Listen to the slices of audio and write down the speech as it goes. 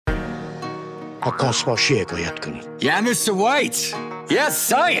عکاس‌باشی حکایت کنید. Yeah, Mr. White. Yes,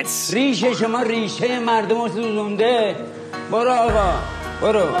 science. ریشه شما ریشه مردم رو سوزونده. برو آقا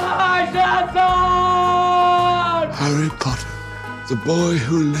برو. Harry Potter, the boy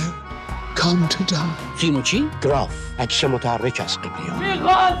who lived, come to die. چی چی؟ گراف عکس متحرک از قبلی‌ها.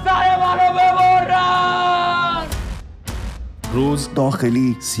 میخوان سر منو ببرن. روز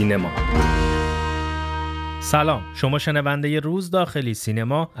داخلی سینما. سلام، شما شنونده روز داخلی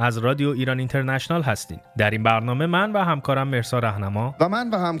سینما از رادیو ایران اینترنشنال هستین. در این برنامه من و همکارم مرسا رهنما و من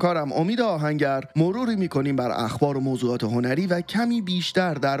و همکارم امید آهنگر مروری می‌کنیم بر اخبار و موضوعات هنری و کمی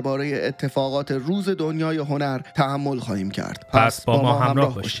بیشتر درباره اتفاقات روز دنیای هنر تأمل خواهیم کرد. پس با ما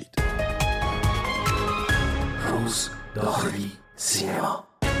همراه باشید. روز داخلی سینما.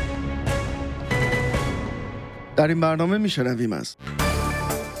 در این برنامه میشنویم از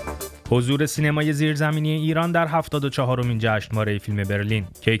حضور سینمای زیرزمینی ایران در 74مین جشنواره فیلم برلین،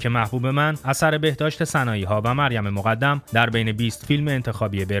 کیک محبوب من اثر بهتاش صناعی ها و مریم مقدم در بین 20 فیلم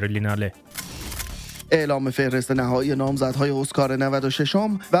انتخابی برلیناله، اعلام فهرست نهایی نامزدهای اسکار 96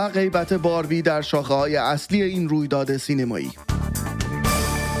 و غیبت باربی در شاخه‌های اصلی این رویداد سینمایی.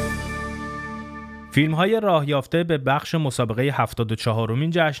 فیلم‌های راه یافته به بخش مسابقه 74مین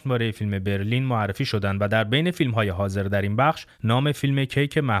جشنواره فیلم برلین معرفی شدند و در بین فیلم‌های حاضر در این بخش نام فیلم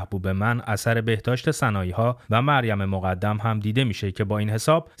کیک محبوب من اثر بهتاش صناعی ها و مریم مقدم هم دیده میشه که با این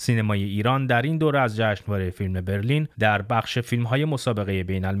حساب سینمای ایران در این دوره از جشنواره فیلم برلین در بخش فیلم‌های مسابقه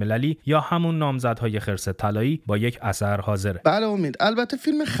بین‌المللی یا همون نامزدهای خرس طلایی با یک اثر حاضره. بله امید، البته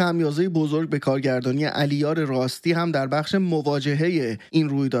فیلم خمیازه بزرگ به کارگردانی علیار راستی هم در بخش مواجهه این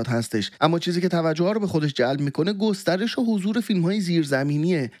رویداد هستش، اما چیزی که توجه رو به خودش جلب میکنه گسترش و حضور فیلم‌های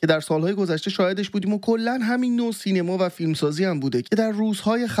زیرزمینیه که در سالهای گذشته شاهدش بودیم و کلاً همین نوع سینما و فیلمسازی هم بوده که در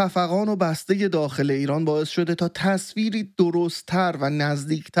روزهای خفقان و بسته داخل ایران باعث شده تا تصویری درست‌تر و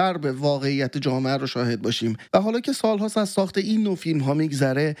نزدیکتر به واقعیت جامعه رو شاهد باشیم. و حالا که سال‌هاست از ساخت این نوع فیلم‌ها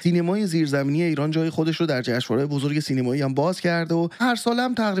میگذره، سینمای زیرزمینی ایران جای خودش رو در جشنواره بزرگ سینمایی هم باز کرده و هر سال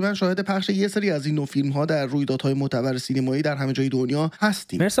هم تقریباً شاهد پخش یه سری از این نوع فیلم‌ها در رویدادهای معتبر سینمایی در همه جای دنیا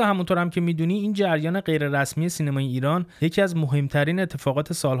هستیم. مرسا، همونطور هم که می‌دونی این جریان غیر رسمی سینمای ایران یکی از مهمترین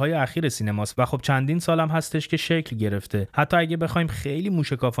اتفاقات سالهای اخیر سینماست و خب چندین سال هم هستش که شکل گرفته. حتی اگه بخوایم خیلی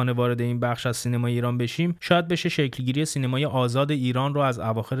موشکافانه وارد این بخش از سینمای ایران بشیم، شاید بشه شکلگیری سینمای آزاد ایران رو از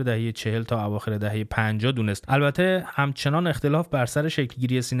اواخر دهه 40 تا اواخر دهه 50 دونست. البته همچنان اختلاف بر سر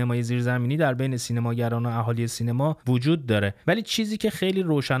شکلگیری سینمای زیرزمینی در بین سینماگران و اهالی سینما وجود داره، ولی چیزی که خیلی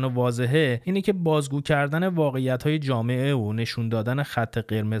روشن و واضحه اینه که بازگو کردن واقعیت‌های جامعه و نشون دادن خط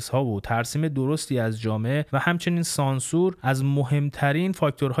قرمزها و ترسیم درستی از جامعه و همچنین سانسور از مهمترین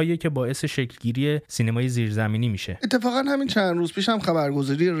فاکتورهایی که باعث شکلگیری سینمای زیرزمینی میشه. اتفاقا همین چند روز پیش هم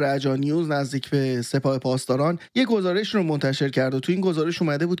خبرگزاری رجا نیوز نزدیک به سپاه پاسداران یک گزارش رو منتشر کرد و تو این گزارش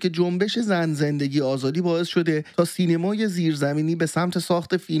اومده بود که جنبش زن زندگی آزادی باعث شده تا سینمای زیرزمینی به سمت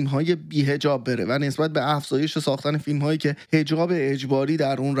ساخت فیلم‌های بی‌حجاب بره و نسبت به افزایش ساختن فیلم‌هایی که حجاب اجباری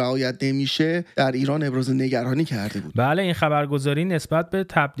در اون رعایت نمیشه در ایران ابراز نگرانی کرده بود. بله، این خبرگزاری نسبت به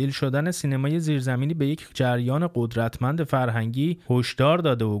تبدیل شدن سینمای زیرزمینی به یک جریان قدرتمند فرهنگی هشدار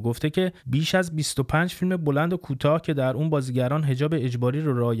داده و گفته که بیش از 25 فیلم بلند و کوتاه که در اون بازیگران حجاب اجباری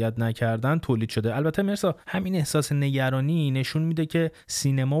رو رعایت نکردن تولید شده. البته مرسا، همین احساس نگرانی نشون میده که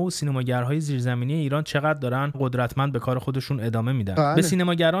سینما و سینماگرهای زیرزمینی ایران چقدر دارن قدرتمند به کار خودشون ادامه میدن. بله. به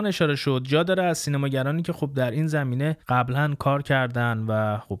سینماگران اشاره شد. جا داره از سینماگرانی که خب در این زمینه قبلا کار کردن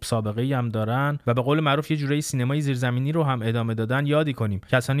و خب سابقه‌ای هم دارن و به قول معروف یه جورایی سینمای زیرزمینی رو هم ادامه دادن یادی کنیم.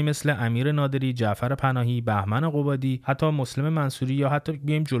 کسانی مثل امیر نادری، جعفر پناهی، بهمن قبادی، حتی مسلم منصوری یا حتی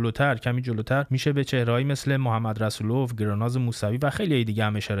بیایم جلوتر، کمی جلوتر میشه به چهره‌ای مثل محمد رسولوف، گراناز موسوی و خیلی دیگه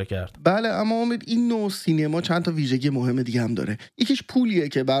هم اشاره کرد. بله، اما امید این نوع سینما چند تا ویژگی مهم دیگه هم داره. یکیش پولیه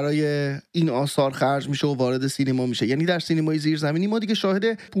که برای این آثار خرج میشه و وارد سینما میشه. یعنی در سینمای زیرزمینی ما دیگه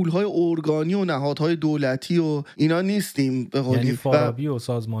شاهد پول‌های ارگانی و نهادهای دولتی و اینا نیستیم به قولی. یعنی فارابی و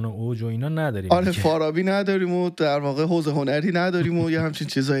سازمان اوج و اینا نداریم. آره، فارابی نداریم و در واقع حوزه هنری نداریم و یا همچین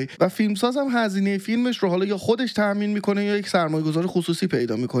چیزایی. و فیلمساز هم هزینه فیلمش رو حالا یا خودش تامین میکنه یا یک سرمایه‌گذار خصوصی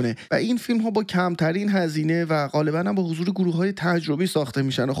پیدا میکنه و این فیلم ها با کمترین هزینه و غالبا هم با حضور گروه‌های تجربی ساخته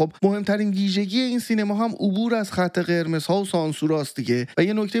میشن. خب مهمترین ویژگی این سینما هم عبور از خط قرمزها و سانسوراست دیگه. و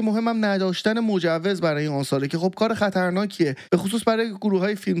یه نکته مهم هم نداشتن مجوز برای این آثاره که خب کار خطرناکیه، به خصوص برای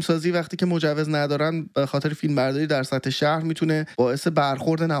گروه‌های فیلمسازی. وقتی که مجوز ندارن به خاطر فیلمبرداری در سطح شهر میتونه باعث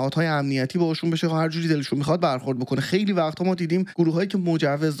برخورد نهادهای امنیتی باهاشون بشه و هر جوری دلشون میخواد برخورد بکنه. خیلی وقتا ما دیدیم گروهایی که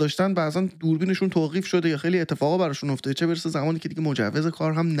مجوز داشتن بعضن دوربینشون توقیف شده یا خیلی اتفاقا براشون افتاده، چه برسه زمانی که دیگه مجوز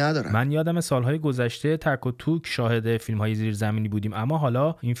کار هم ندارن. من یادم سالهای گذشته تک و توک شاهد فیلم‌های زیرزمینی بودیم، اما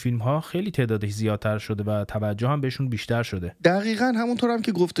حالا این فیلم‌ها خیلی تعدادش زیادتر شده و توجه هم بهشون بیشتر شده. دقیقاً همونطور هم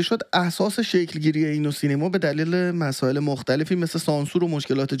که گفته شد اساس شکل‌گیری این سینما به دلیل مسائل مختلفی مثل سانسور و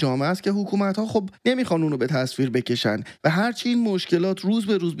مشکلات جامعه است که حکومت‌ها خب نمیخوان اونو به تصویر بکشن و هرچی این مشکلات روز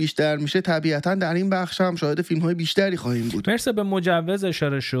به روز بیشتر میشه طبیعتاً در این بخش هم شاهد فیلم‌های بیشتری خواهیم بود. مرسی به مجوز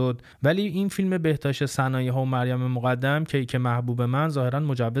اشاره شد، ولی این فیلم بهتاش صناعی ها و مریم مقدم که محبوب من ظاهراً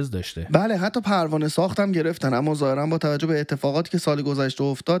مجوز داشته. بله، حتی پروانه ساختم گرفتن، اما ظاهراً با توجه به اتفاقاتی که سال گذشته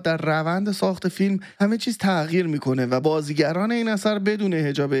افتاد در روند ساخت فیلم همه چیز تغییر میکنه و بازیگران این اثر بدون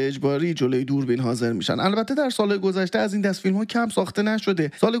حجاب اجباری جلوی دوربین حاضر میشن. البته در سال گذشته از این دست فیلم‌ها کم ساخته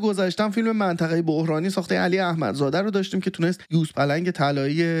نشده. سال گذشته فیلم منطقه بحرانی ساخته علی احمدزاده رو داشتیم که تونست یوز پلنگ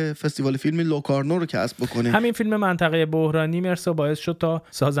طلایی فستیوال فیلم لوکارنو رو کسب بکنه. همین فیلم منطقه بحرانی مرسا باعث شد تا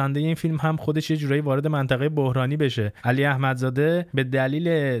سازنده این فیلم هم خودش یه جورایی وارد منطقه بحرانی بشه. علی احمدزاده به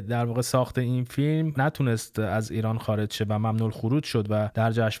دلیل در واقع ساخت این فیلم نتونست از ایران خارج شه و ممنوع الخروج شد و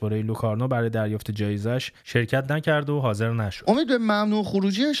در جشنواره لوکارنو برای دریافت جایزش شرکت نکرد و حاضر نشد. امید به ممنوع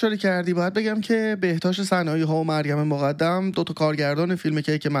خروجی اشاره کردی، باید بگم که بهتاش صناعی ها و مریم مقدم دو تا کارگردان فیلم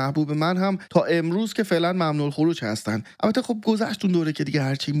که محبوب من هم تا امروز که فعلا ممنوع الخروج هستن. البته خب گذشت اون دوره که دیگه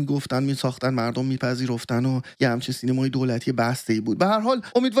هرچی میگفتن میساختن مردم میپذیرفتن و یه همچین سینمای دولتی بسته‌ای بود. به هر حال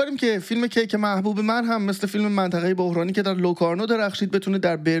امیدواریم که فیلم که محبوب من هم مثل فیلم منطقه بحرانی که در لوکارنو درخشید بتونه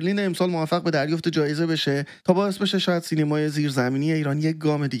در برلین امسال موفق به دریافت جایزه بشه تا باعث بشه شاید سینمای زیرزمینی ایران یک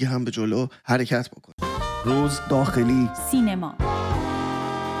گام دیگه هم به جلو حرکت بکنه. روز داخلی سینما.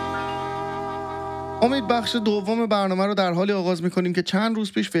 امید بخش دوم برنامه رو در حالی آغاز می‌کنیم که چند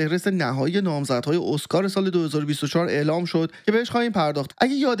روز پیش فهرست نهایی نامزدهای اسکار سال 2024 اعلام شد که بهش خواهیم پرداخت.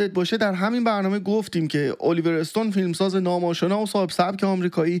 اگه یادت باشه در همین برنامه گفتیم که الیور استون فیلمساز نام‌آشنا و صاحب سبک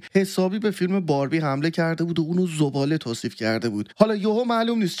آمریکایی حسابی به فیلم باربی حمله کرده بود و اونو زباله توصیف کرده بود. حالا یهو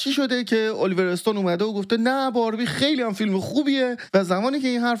معلوم نیست چی شده که الیور استون اومده و گفته نه باربی خیلی هم فیلم خوبیه و زمانی که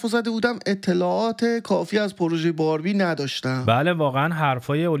این حرفو زده بودم اطلاعات کافی از پروژه باربی نداشتم. بله واقعا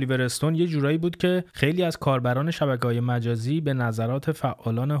حرفای الیور استون یه جورایی بود که خیلی از کاربران شبکه‌های مجازی به نظرات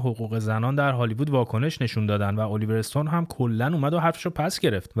فعالان حقوق زنان در هالیوود واکنش نشون دادن و الیور استون هم کلاً اومد و حرفشو پس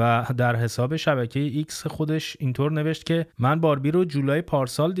گرفت و در حساب شبکه ایکس خودش اینطور نوشت که من باربی رو جولای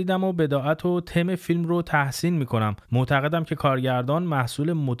پارسال دیدم و بداعت و تم فیلم رو تحسین میکنم. معتقدم که کارگردان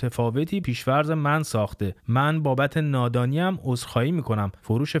محصول متفاوتی پیش‌فرض من ساخته. من بابت نادانیم عذرخواهی میکنم.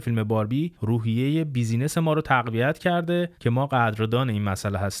 فروش فیلم باربی روحیه بیزینس ما رو تقویت کرده که ما قدردان این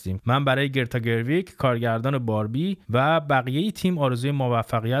مسئله هستیم. من برای گرتا گرویک کارگردان باربی و بقیه تیم آرزوی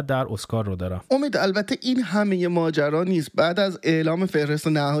موفقیت در اسکار رو دارم. امید البته این همه ماجرا نیست. بعد از اعلام فهرست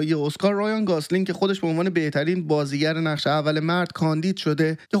نهایی اسکار رایان گاسلینگ که خودش به عنوان بهترین بازیگر نقش اول مرد کاندید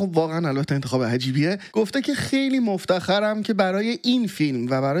شده که خب واقعا البته انتخاب عجیبیه، گفته که خیلی مفتخرم که برای این فیلم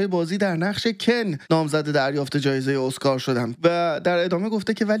و برای بازی در نقش کن نامزد دریافت جایزه اسکار شدم و در ادامه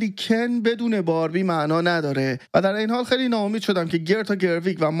گفته که ولی کن بدون باربی معنا نداره و در این حال خیلی ناامید شدم که گرتا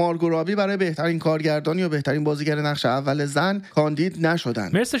گرویک و مارگو رابی برای بهترین کارگردانی و بهترین بازیگر نقش اول زن کاندید نشدن.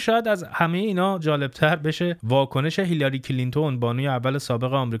 مرسی. شاید از همه اینا جالبتر بشه واکنش هیلاری کلینتون بانوی اول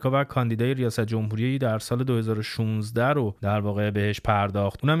سابق آمریکا و کاندیدای ریاست جمهوری در سال 2016 رو در واقع بهش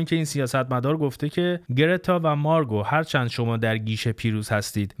پرداخت. اونم این که این سیاستمدار گفته که گرتا و مارگو هرچند شما در گیشه پیروز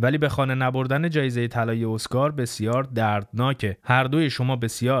هستید ولی به خانه نبردن جایزه طلای اسکار بسیار دردناکه. هر دوی شما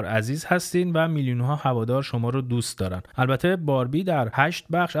بسیار عزیز هستین و میلیون‌ها هوادار شما رو دوست دارن. البته باربی در 8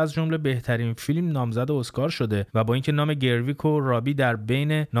 بخش از جمله بهترین فیلم نامزد اسکار شده و با اینکه نام گرویک و رابی در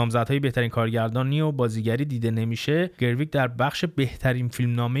بین نامزدهای بهترین کارگردانی و بازیگری دیده نمیشه، گرویک در بخش بهترین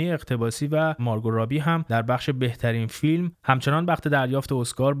فیلمنامه اقتباسی و مارگو رابی هم در بخش بهترین فیلم همچنان بخت دریافت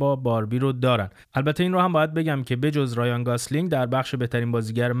اسکار با باربی رو دارن. البته این رو هم باید بگم که بجز رایان گاسلینگ در بخش بهترین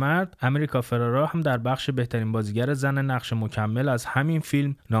بازیگر مرد، امریکا فرارا هم در بخش بهترین بازیگر زن نقش مکمل از همین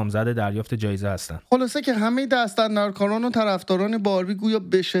فیلم نامزد دریافت جایزه هستن. خلاصه که همه دستاندرکاران و طرفداران باربی گویا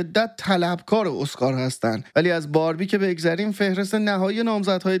به شدت طلبکار اسکار هستن، ولی از باربی که بگذریم فهرست نهایی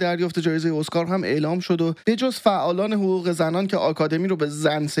نامزدهای دریافت جایزه اسکار هم اعلام شد و به جز فعالان حقوق زنان که آکادمی رو به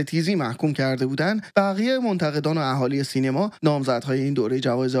زن ستیزی محکوم کرده بودن، بقیه منتقدان و اهالی سینما نامزدهای این دوره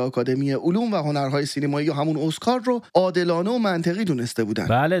جوایز آکادمی علوم و هنرهای سینمایی یا همون اسکار رو عادلانه و منطقی دونسته بودن.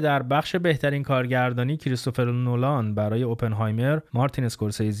 بله، در بخش بهترین کارگردانی کریستوفر نولان برای اوپنهایمر، مارتین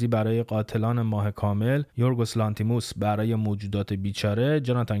اسکورسیزی برای قاتلان ماه کامل، یورگوس لانتیموس برای موجودات بیچاره،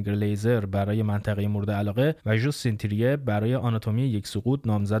 جوناتان گلیزر برای برای منطقه مورد علاقه و ژوستین تریه برای آناتومی یک سقوط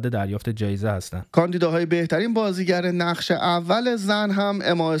نامزد دریافت جایزه هستند. کاندیداهای بهترین بازیگر نقش اول زن هم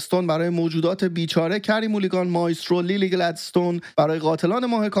اما استون برای موجودات بیچاره، کری مولیگان مایسترو، لیلی گلدستون برای قاتلان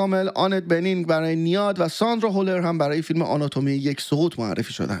ماه کامل، آنت بنینگ برای نیاد و ساندرا هولر هم برای فیلم آناتومی یک سقوط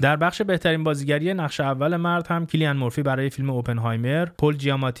معرفی شدند. در بخش بهترین بازیگری نقش اول مرد هم کیلیان مورفی برای فیلم اوپنهایمر، پل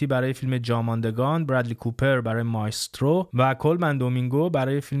جیاماتی برای فیلم جاماندگان، برادلی کوپر برای مایسترو و کولمن دومینگو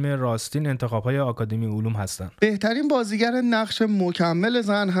برای فیلم راستین انتخابهای آکادمی علوم هستند. بهترین بازیگر نقش مکمل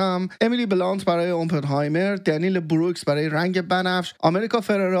زن هم امیلی بلانت برای اوپنهایمر، دنیل بروکس برای رنگ بنفش، آمریکا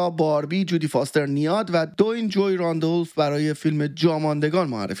فررا باربی، جودی فاستر نیاد و دوین جوی راندولف برای فیلم جاماندگان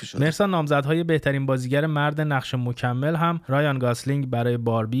معرفی شد. مرسا نامزدهای بهترین بازیگر مرد نقش مکمل هم رایان گاسلینگ برای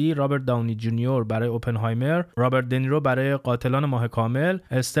باربی، رابرت داونی جونیور برای اوپنهایمر، رابرت دنیرو برای قاتلان ماه کامل،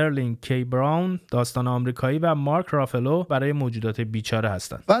 استرلینگ کی براون داستان آمریکایی و مارک رافلو برای موجودات بیچاره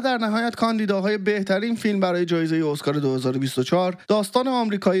هستند. و در نهایت کاندیداهای بهترین فیلم برای جایزه اسکار 2024 داستان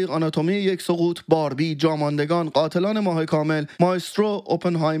آمریکایی، آناتومی یک سقوط، باربی، جاماندگان، قاتلان ماه کامل، مایسترو،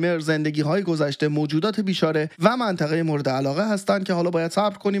 اوپنهایمر، زندگی‌های گذشته، موجودات بیچاره و منطقه مورد علاقه هستند که حالا باید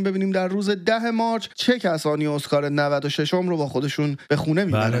صبر کنیم ببینیم در روز 10 مارس چه کسانی اسکار 96 رو با خودشون به خونه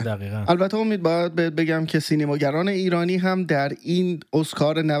میبرن. بله دقیقاً. البته امید باید بگم که سینماگران ایرانی هم در این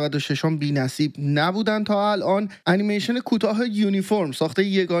اسکار 96 بی‌نصیب نبودن تا الان. انیمیشن کوتاه یونیفرم ساخته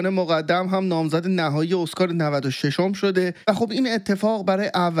یگانه مقدم هم نامزد نهایی اسکار 96 شده و خب این اتفاق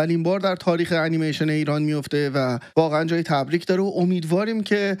برای اولین بار در تاریخ انیمیشن ایران میفته و واقعا جای تبریک داره و امیدواریم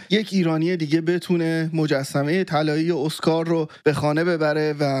که یک ایرانی دیگه بتونه مجسمه طلایی اسکار رو به خانه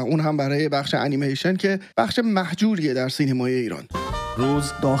ببره و اون هم برای بخش انیمیشن که بخش محجوریه در سینمای ایران.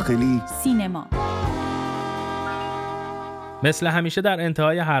 روز داخلی سینما. مثل همیشه در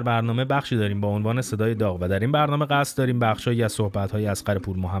انتهای هر برنامه بخشی داریم با عنوان صدای داغ و در این برنامه قصد داریم بخشایی از صحبت‌های اصغر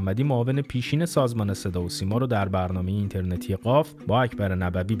پور محمدی معاون پیشین سازمان صدا و سیما رو در برنامه اینترنتی قاف با اکبر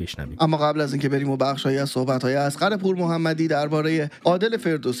نبوی بشنویم. اما قبل از اینکه بریم و بخشایی از صحبت‌های اصغر پور محمدی درباره عادل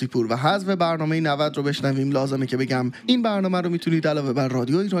فردوسی پور و حذف برنامه 90 رو بشنویم، لازمه که بگم این برنامه رو میتونید علاوه بر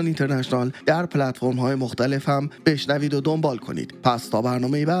رادیو ایران اینترنشنال در پلتفرم‌های مختلف هم بشنوید و دنبال کنید. پس تا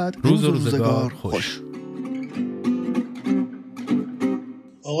برنامه بعد، روز و روزگار خوش.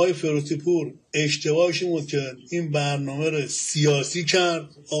 آقای فردوسی پور اشتباهش این بود که این برنامه رو سیاسی کرد.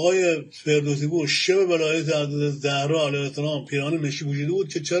 آقای فردوسی پور شب ولایت حضرت زهرا علیه السلام پیران مشی پوشیده بود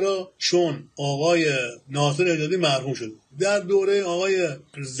که چرا؟ چون آقای ناصر اجازی مرحوم شد. در دوره آقای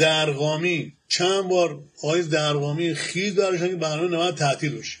زرقامی چند بار آقای زرقامی خیز برشن که برنامه 90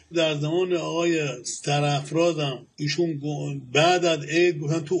 تعطیل بشه. در زمان آقای سرافراز هم ایشون بعد از عید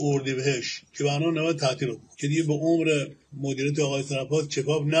گفتن تو اردیبهشت که برنامه 90 تعطیل بود که دیگه به عمر مدیریت آقای سرافراز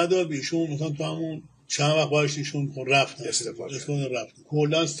چکاپ نداد. ایشون مثلا تو همون چند وقت بعدش ایشون رفتن استفاده رفتن.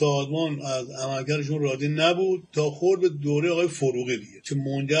 کلا سازمان از عملکردشون راضی نبود تا خورد به دوره آقای فروغی دیگه که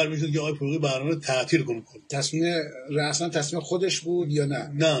منجر میشد که آقای فروغی برنامه تعطیل کنه. تصمیم رسما تصمیم خودش بود یا نه؟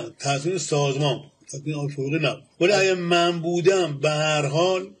 نه، تصمیم سازمان بود. تصمیم آقای فروغی نبود. ولی اگه من بودم به هر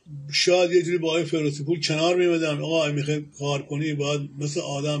حال شاید یه جوری با آقای فردوسی پور کنار می‌اومدم. آقا اگه می‌خوای کار کنی باید مثل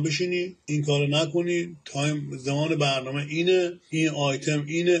آدم بشینی، این کارو نکنی، تایم زمان برنامه اینه، این آیتم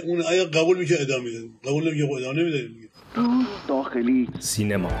اینه، اون اگه قبول می‌کنه ادامه میدادیم، قبول نمی‌کنه ادامه نمیدادیم. روز داخلی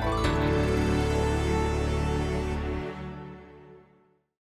سینما.